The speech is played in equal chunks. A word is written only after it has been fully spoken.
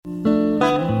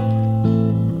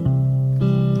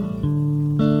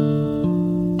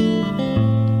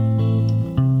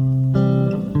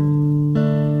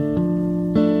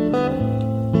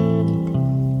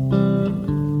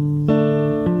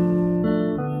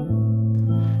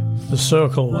The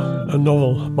Circle, a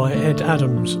novel by Ed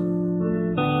Adams.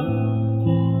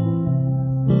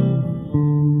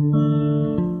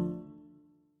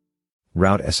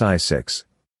 Route SI6.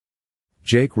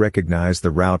 Jake recognized the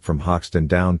route from Hoxton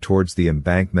down towards the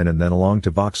embankment and then along to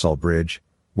Vauxhall Bridge,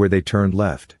 where they turned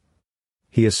left.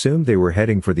 He assumed they were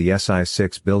heading for the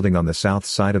SI6 building on the south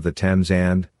side of the Thames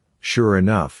and, sure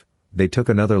enough, they took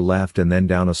another left and then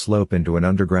down a slope into an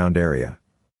underground area.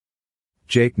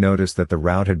 Jake noticed that the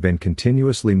route had been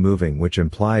continuously moving, which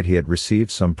implied he had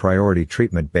received some priority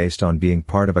treatment based on being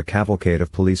part of a cavalcade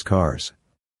of police cars.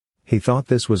 He thought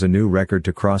this was a new record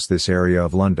to cross this area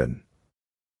of London.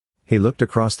 He looked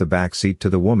across the back seat to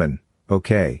the woman.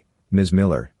 "Okay, Ms.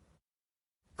 Miller."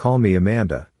 "Call me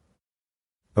Amanda."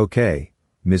 "Okay,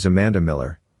 Ms. Amanda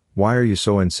Miller, why are you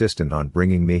so insistent on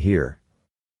bringing me here?"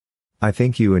 "I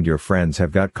think you and your friends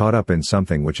have got caught up in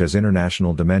something which has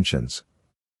international dimensions.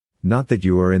 Not that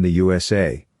you are in the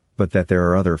USA, but that there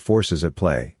are other forces at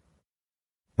play."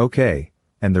 "Okay,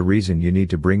 and the reason you need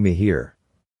to bring me here?"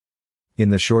 "In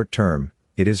the short term,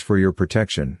 it is for your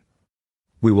protection.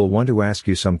 We will want to ask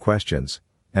you some questions,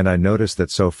 and I notice that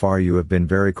so far you have been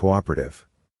very cooperative.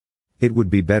 It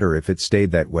would be better if it stayed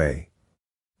that way.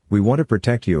 We want to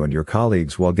protect you and your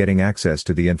colleagues while getting access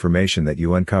to the information that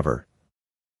you uncover."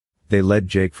 They led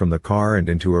Jake from the car and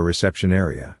into a reception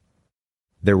area.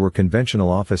 There were conventional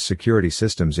office security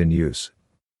systems in use.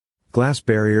 Glass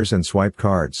barriers and swipe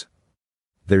cards.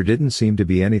 There didn't seem to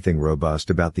be anything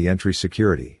robust about the entry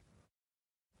security.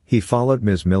 He followed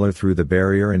Ms. Miller through the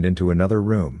barrier and into another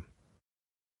room.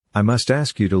 "I must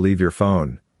ask you to leave your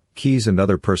phone, keys and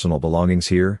other personal belongings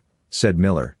here," said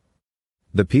Miller.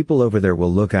 "The people over there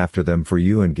will look after them for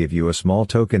you and give you a small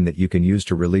token that you can use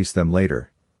to release them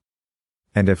later."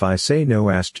 "And if I say no?"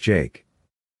 asked Jake.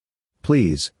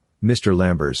 "Please, Mr.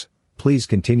 Lambers, please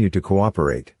continue to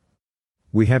cooperate.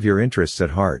 We have your interests at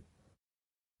heart."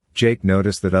 Jake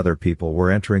noticed that other people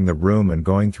were entering the room and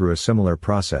going through a similar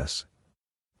process.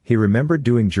 He remembered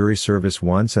doing jury service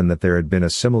once and that there had been a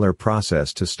similar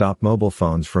process to stop mobile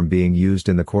phones from being used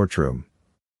in the courtroom.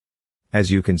 "As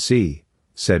you can see,"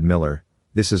 said Miller,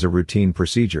 "this is a routine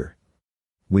procedure.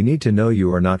 We need to know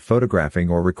you are not photographing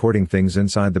or recording things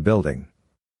inside the building."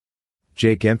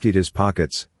 Jake emptied his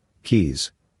pockets,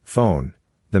 keys, phone,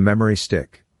 the memory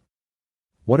stick.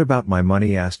 "What about my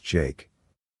money?" asked Jake.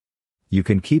 "You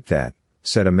can keep that,"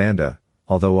 said Amanda,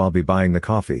 "although I'll be buying the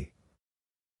coffee."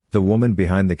 The woman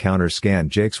behind the counter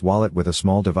scanned Jake's wallet with a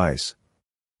small device.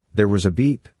 There was a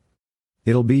beep.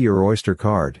 "It'll be your Oyster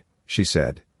card," she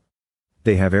said.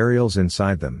 "They have aerials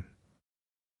inside them."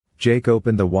 Jake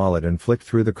opened the wallet and flicked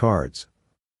through the cards.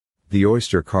 The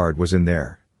Oyster card was in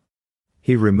there.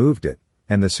 He removed it,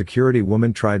 and the security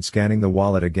woman tried scanning the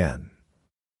wallet again.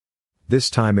 This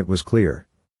time it was clear.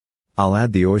 "I'll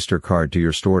add the Oyster card to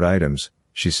your stored items,"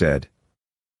 she said.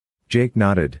 Jake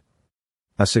nodded.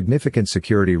 "A significant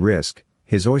security risk,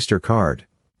 his Oyster card."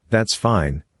 "That's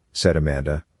fine," said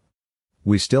Amanda.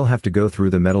 "We still have to go through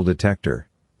the metal detector,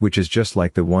 which is just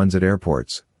like the ones at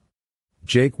airports."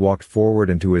 Jake walked forward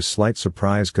and to his slight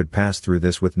surprise could pass through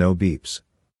this with no beeps.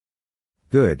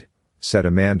 "Good," said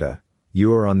Amanda,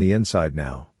 "you are on the inside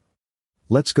now.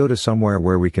 Let's go to somewhere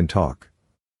where we can talk."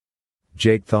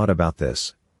 Jake thought about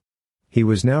this. He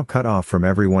was now cut off from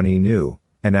everyone he knew,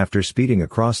 and after speeding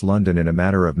across London in a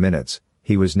matter of minutes,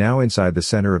 he was now inside the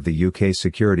center of the UK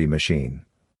security machine.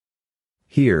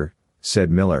 "Here,"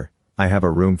 said Miller, "I have a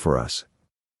room for us."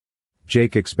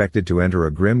 Jake expected to enter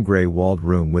a grim grey-walled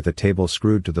room with a table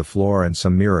screwed to the floor and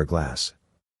some mirror glass.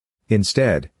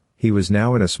 Instead, he was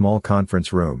now in a small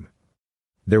conference room.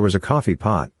 There was a coffee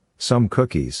pot, some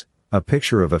cookies, a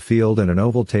picture of a field and an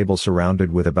oval table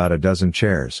surrounded with about a dozen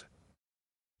chairs.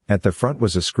 At the front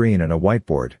was a screen and a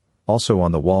whiteboard, also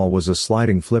on the wall was a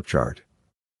sliding flip chart.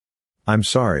 "I'm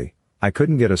sorry, I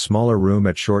couldn't get a smaller room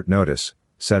at short notice,"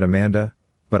 said Amanda,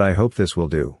 "but I hope this will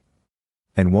do.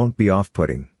 And won't be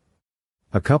off-putting.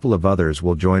 A couple of others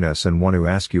will join us and want to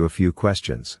ask you a few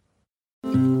questions."